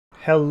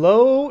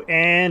Hello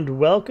and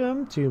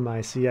welcome to my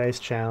Sea Ice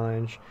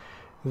Challenge.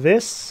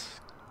 This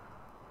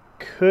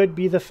could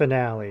be the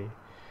finale.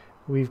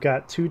 We've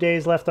got 2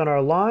 days left on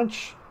our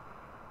launch.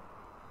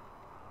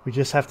 We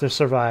just have to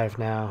survive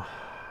now.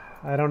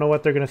 I don't know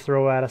what they're going to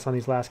throw at us on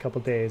these last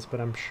couple days, but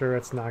I'm sure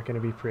it's not going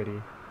to be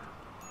pretty.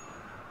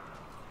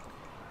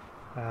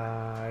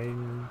 I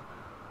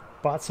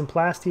bought some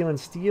plasteel and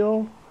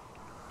steel.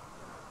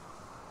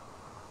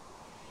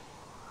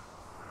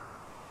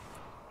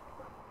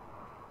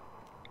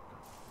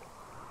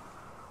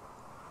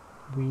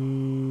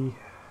 We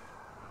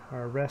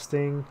are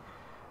resting.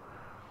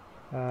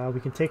 We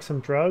can take some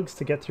drugs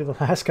to get through the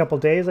last couple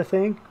days, I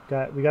think.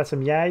 We got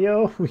some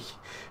yayo.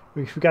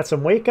 We got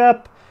some wake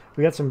up.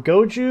 We got some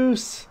go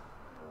juice.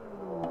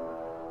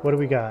 What do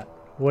we got?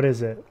 What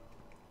is it?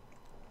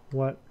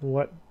 What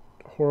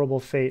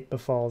horrible fate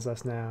befalls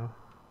us now?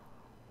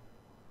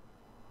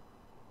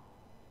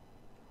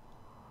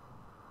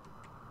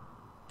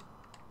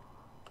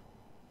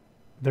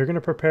 They're going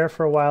to prepare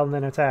for a while and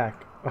then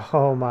attack.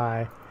 Oh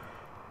my.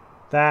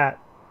 That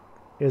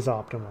is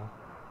optimal.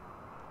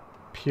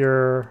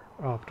 Pure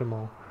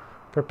optimal.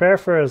 Prepare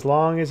for as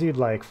long as you'd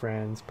like,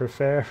 friends.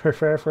 Prepare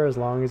for as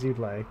long as you'd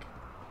like.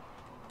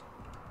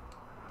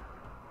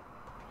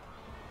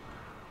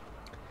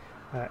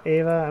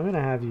 Ava, I'm going to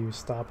have you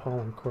stop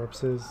hauling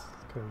corpses,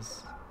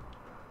 because,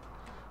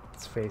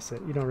 let's face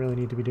it, you don't really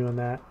need to be doing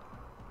that.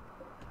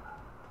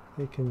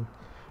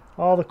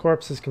 All the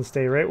corpses can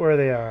stay right where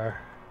they are.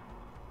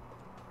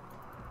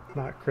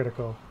 Not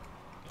critical.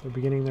 They're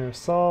beginning their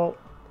assault.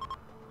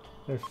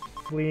 They're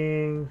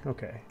fleeing.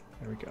 Okay,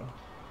 there we go.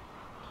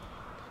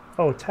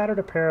 Oh, tattered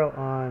apparel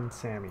on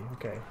Sammy.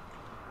 Okay.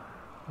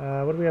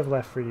 What do we have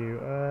left for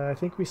you? I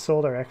think we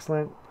sold our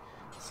excellent.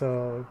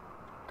 So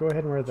go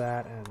ahead and wear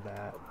that and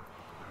that.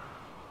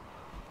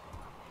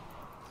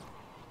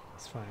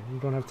 It's fine. You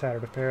don't have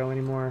tattered apparel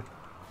anymore.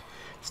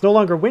 It's no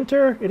longer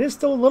winter. It is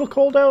still a little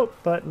cold out,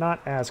 but not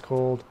as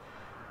cold.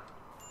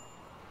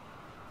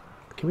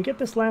 Can we get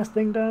this last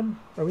thing done?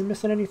 Are we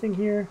missing anything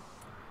here?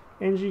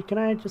 Engie, can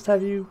I just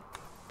have you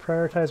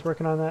prioritize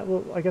working on that?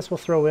 Well, I guess we'll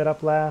throw it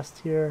up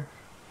last here.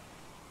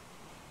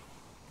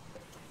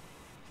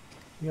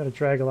 You gotta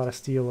drag a lot of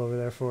steel over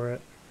there for it.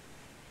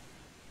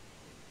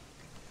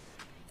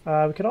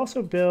 We could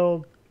also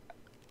build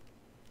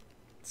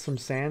some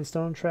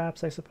sandstone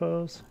traps, I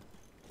suppose.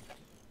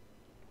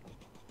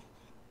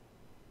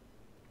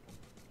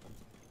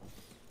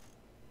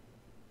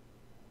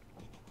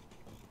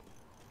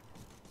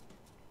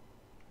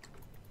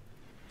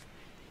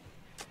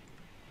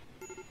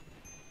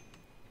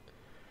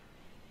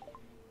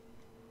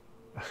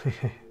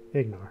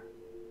 Ignore.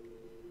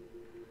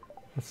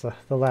 That's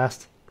the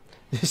last.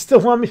 He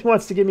still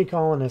wants to give me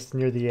colonists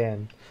near the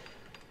end.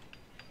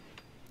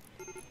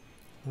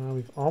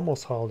 We've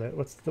almost hauled it.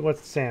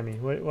 What's Sammy?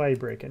 Why are you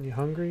breaking? You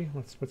hungry?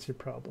 What's your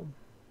problem?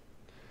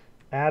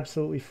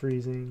 Absolutely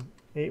freezing.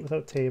 Ate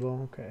without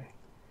table. Okay,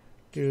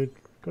 dude,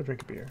 go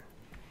drink a beer.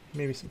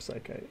 Maybe some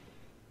psychite.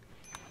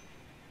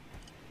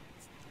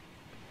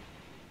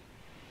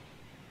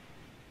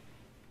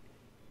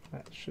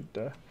 That should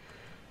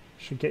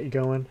get you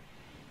going.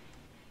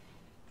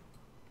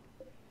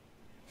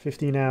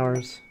 15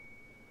 hours.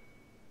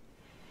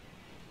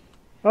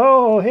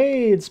 Oh,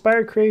 hey,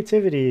 inspired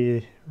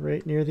creativity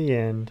right near the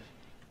end.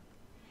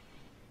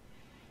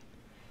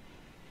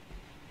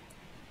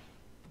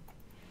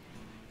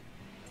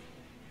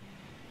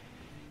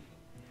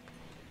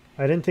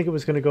 I didn't think it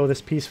was going to go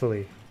this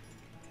peacefully.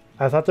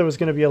 I thought there was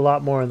going to be a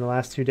lot more in the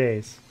last 2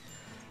 days.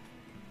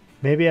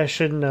 Maybe I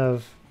shouldn't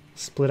have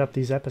split up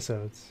these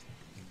episodes.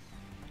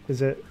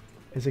 Is it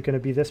going to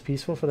be this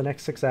peaceful for the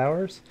next 6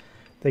 hours?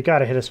 They got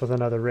to hit us with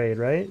another raid,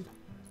 right?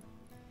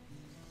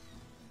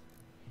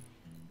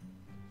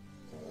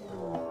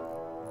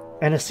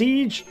 And a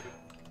siege?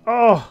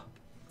 Oh!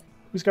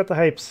 Who's got the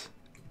hypes?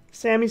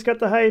 Sammy's got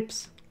the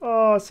hypes.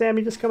 Oh,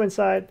 Sammy, just come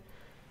inside.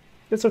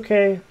 It's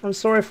okay. I'm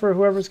sorry for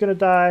whoever's going to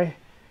die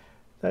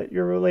that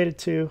you're related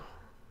to.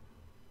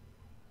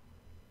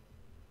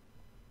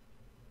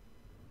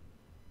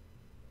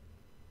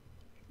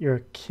 You're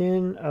a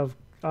kin of...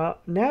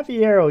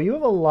 Naviero, you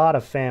have a lot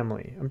of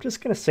family. I'm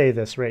just going to say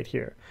this right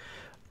here.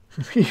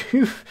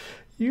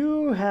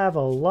 You have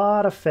a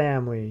lot of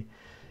family.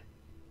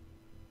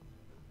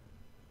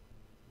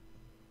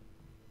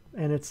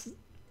 And it's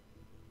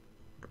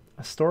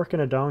a stork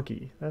and a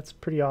donkey. That's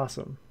pretty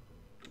awesome.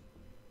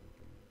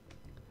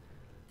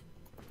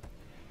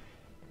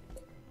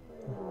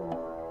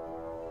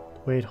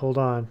 Wait, hold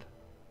on.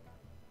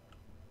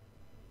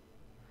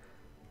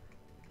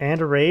 And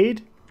a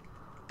raid?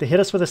 They hit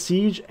us with a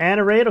siege and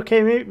a raid?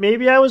 Okay,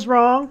 maybe I was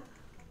wrong.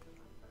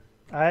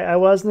 I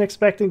wasn't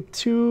expecting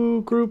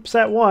 2 groups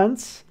at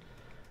once.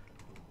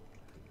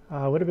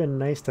 Would have been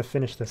nice to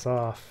finish this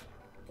off.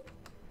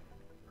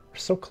 We're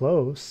so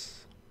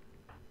close.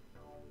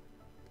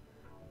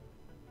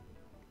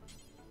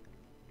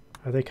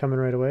 Are they coming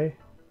right away?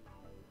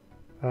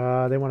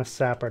 They want to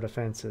sap our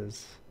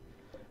defenses.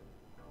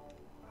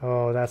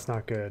 Oh, that's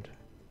not good.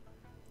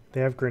 They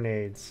have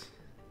grenades.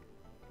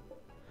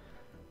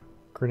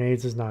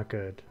 Grenades is not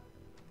good.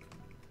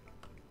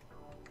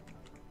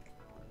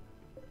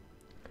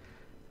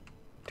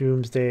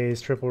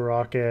 Doomsdays, triple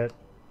rocket.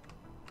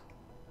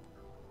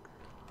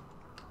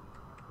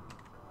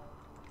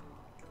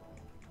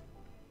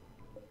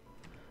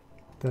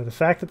 The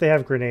fact that they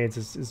have grenades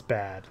is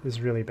bad,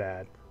 is really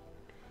bad.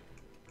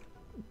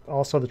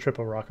 Also the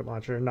triple rocket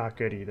launcher, not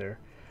good either.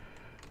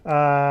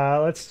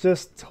 Let's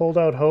just hold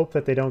out hope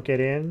that they don't get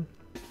in.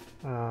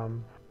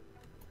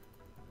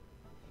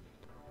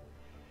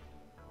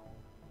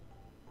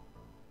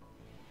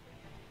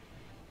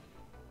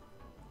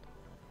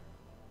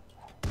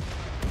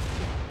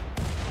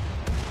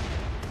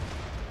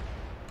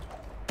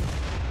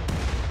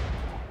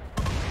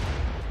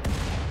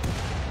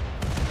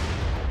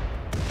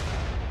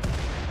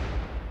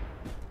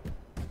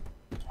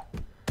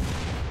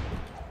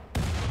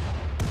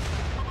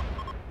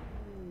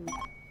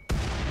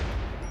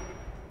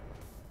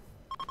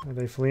 Are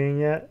they fleeing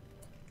yet?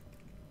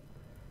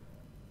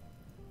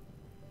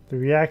 The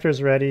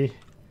reactor's ready.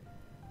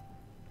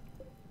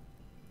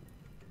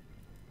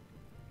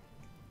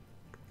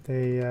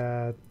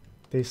 They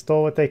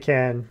stole what they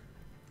can.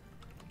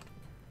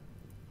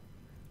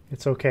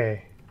 It's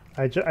okay.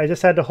 I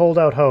just had to hold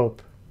out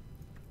hope.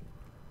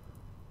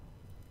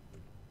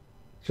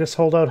 Just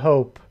hold out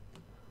hope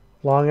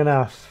long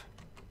enough.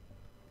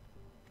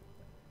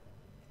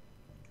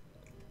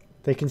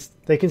 They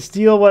can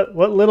steal what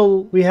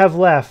little we have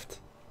left.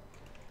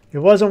 It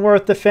wasn't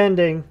worth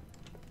defending.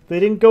 They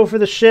didn't go for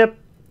the ship.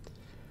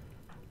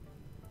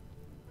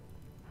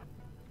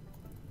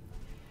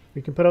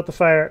 We can put out the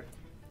fire.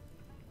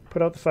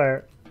 Put out the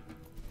fire.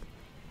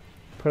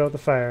 Put out the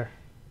fire.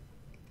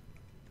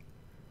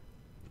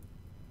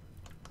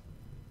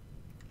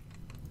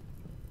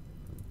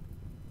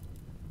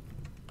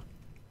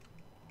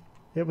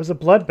 It was a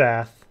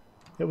bloodbath.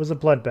 It was a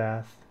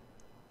bloodbath.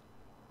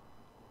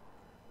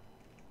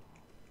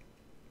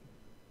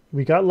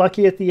 We got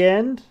lucky at the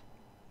end.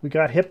 We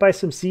got hit by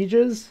some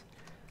sieges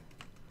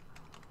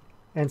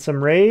and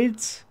some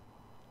raids.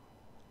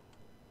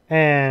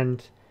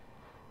 And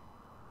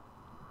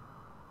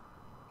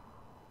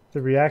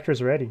the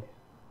reactor's ready.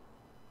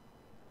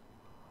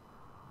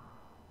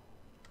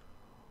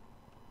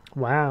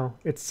 Wow.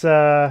 It's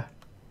kind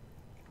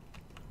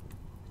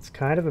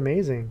of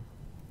amazing.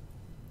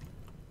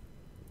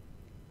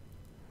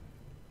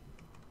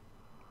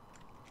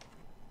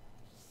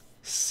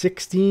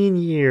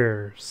 $16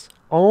 years.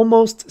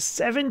 Almost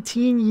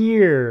 17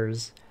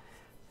 years.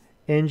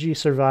 Engie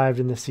survived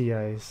in the sea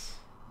ice.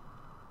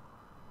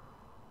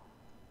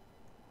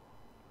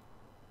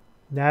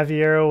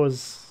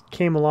 Naviero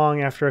came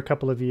along after a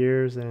couple of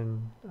years,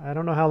 and I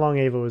don't know how long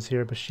Ava was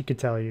here, but she could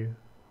tell you.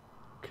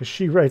 Because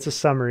she writes a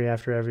summary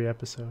after every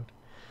episode.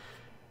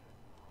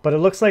 But it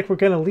looks like we're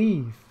going to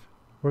leave.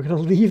 We're going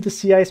to leave the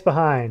sea ice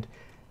behind.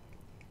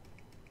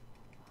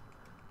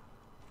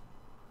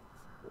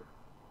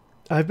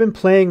 I've been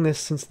playing this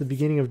since the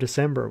beginning of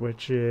December,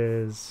 which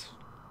is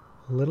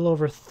a little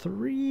over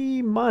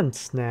 3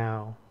 months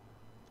now.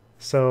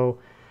 So,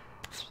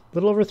 a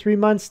little over 3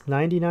 months,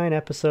 99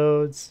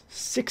 episodes,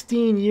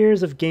 16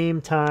 years of game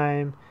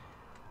time.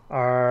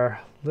 Our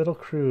little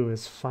crew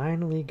is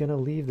finally going to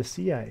leave the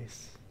sea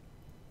ice.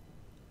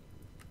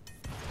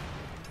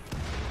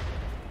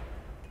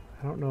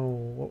 I don't know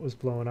what was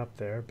blowing up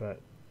there, but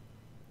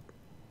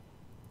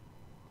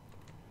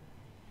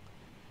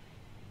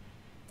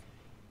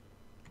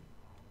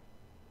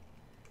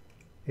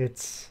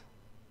it's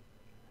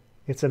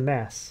a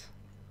mess.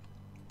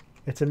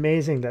 It's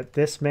amazing that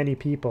this many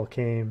people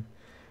came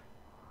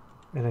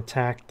and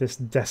attacked this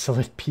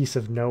desolate piece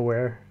of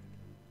nowhere.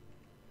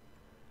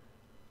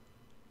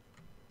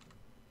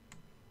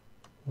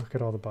 Look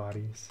at all the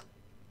bodies.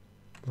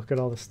 Look at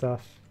all the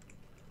stuff.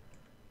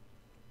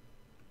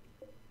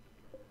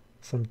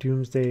 Some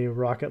doomsday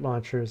rocket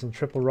launchers and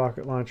triple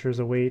rocket launchers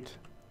await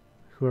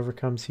whoever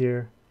comes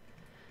here.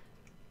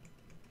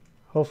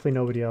 Hopefully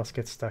nobody else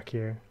gets stuck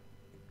here.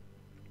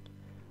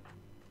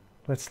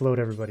 Let's load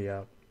everybody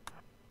up.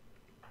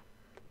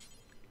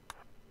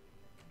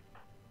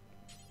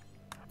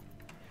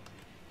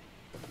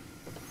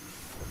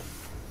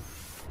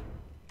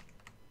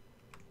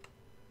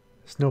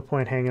 There's no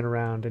point hanging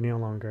around any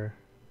longer.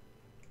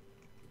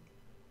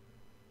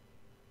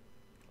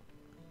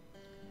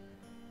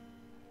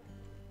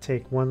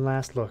 Take one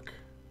last look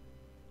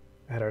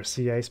at our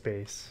sea ice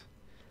base.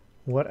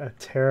 What a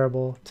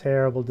terrible,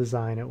 terrible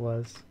design it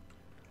was.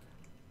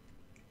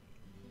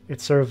 It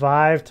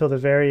survived till the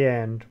very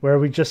end, where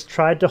we just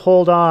tried to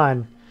hold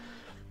on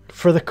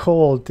for the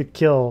cold to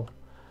kill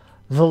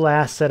the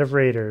last set of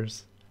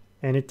raiders.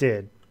 And it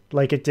did,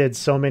 like it did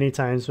so many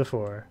times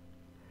before.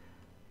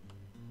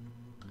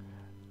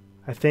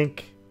 I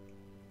think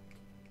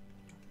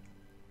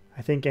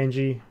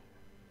Engie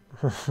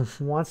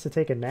wants to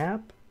take a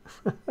nap.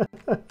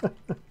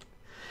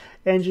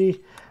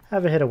 Engie,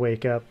 have a hit of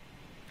wake up.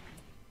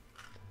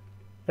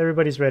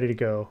 Everybody's ready to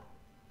go.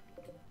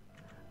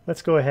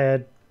 Let's go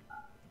ahead.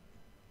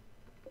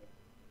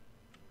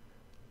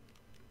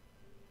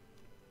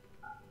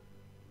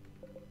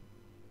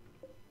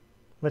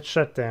 Let's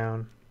shut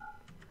down.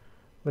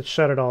 Let's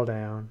shut it all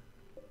down.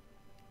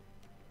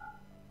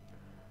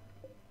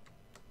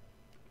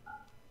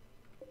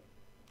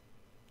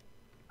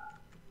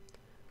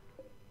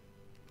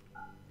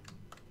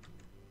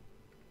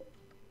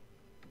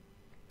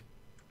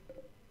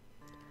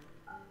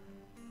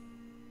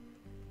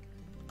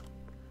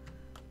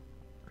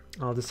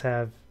 I'll just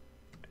have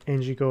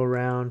Engie go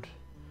around,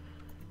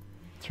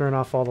 turn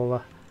off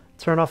all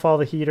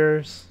the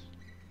heaters.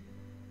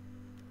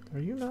 Are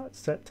you not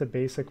set to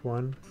basic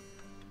 1?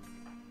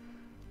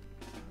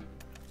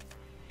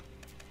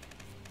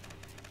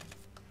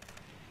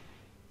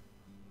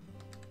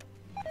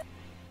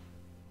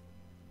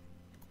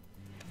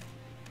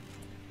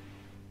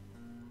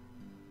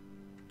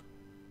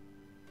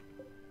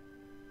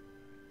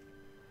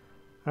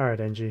 All right,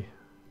 Engie.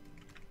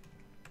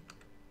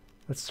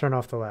 Let's turn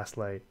off the last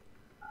light.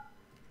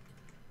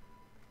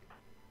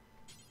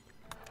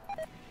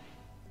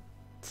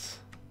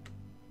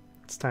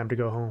 It's time to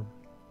go home.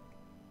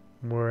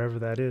 Wherever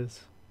that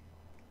is.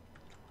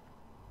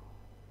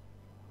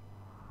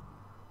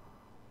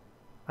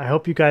 I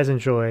hope you guys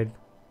enjoyed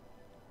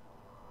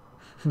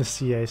the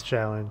CA's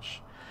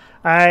challenge.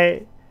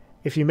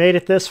 If you made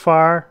it this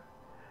far,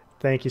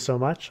 thank you so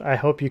much. I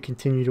hope you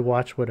continue to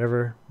watch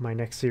whatever my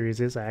next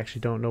series is. I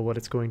actually don't know what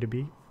it's going to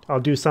be. I'll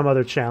do some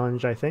other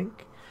challenge, I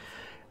think.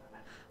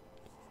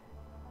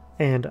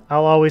 And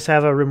I'll always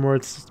have a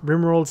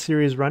Rimworld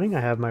series running.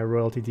 I have my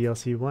royalty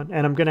DLC one,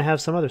 and I'm going to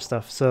have some other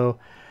stuff. So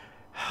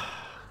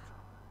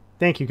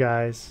thank you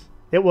guys.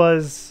 It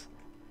was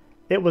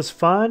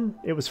fun.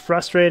 It was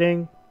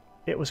frustrating.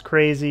 It was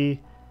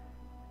crazy.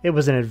 It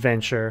was an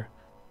adventure.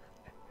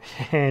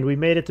 And we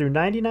made it through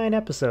 99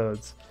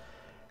 episodes.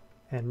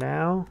 And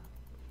now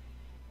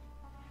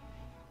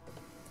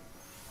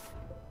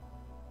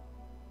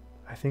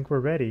I think we're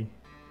ready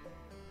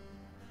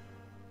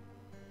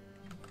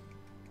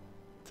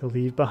to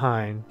leave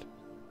behind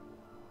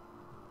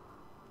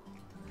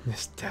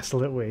this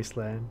desolate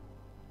wasteland.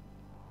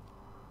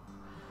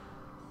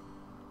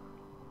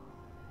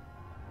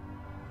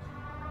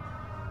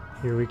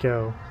 Here we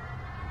go.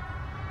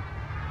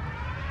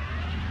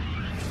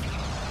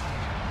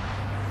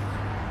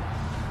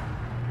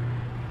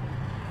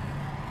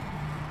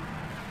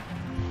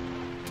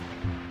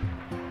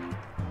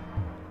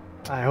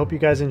 I hope you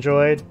guys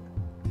enjoyed.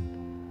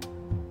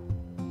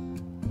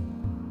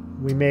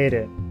 We made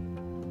it.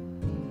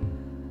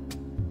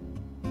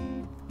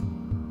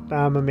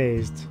 I'm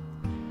amazed.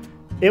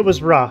 It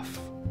was rough.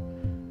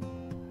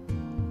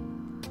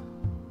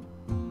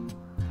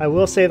 I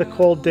will say the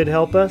cold did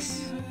help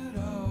us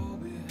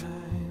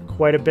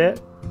quite a bit.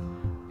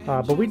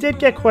 But we did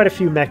get quite a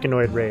few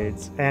mechanoid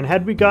raids. And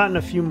had we gotten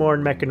a few more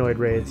mechanoid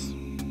raids,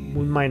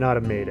 we might not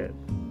have made it.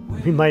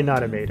 We might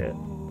not have made it.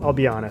 I'll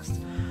be honest.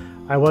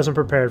 I wasn't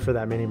prepared for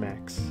that many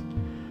mechs.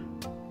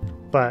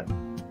 But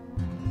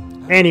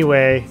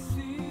anyway,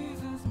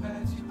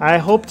 I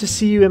hope to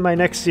see you in my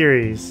next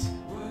series.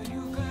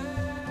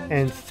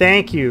 And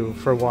thank you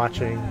for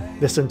watching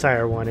this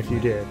entire one if you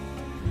did.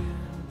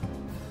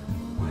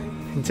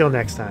 Until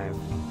next time,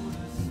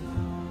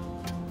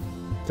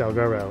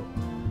 Delgaro.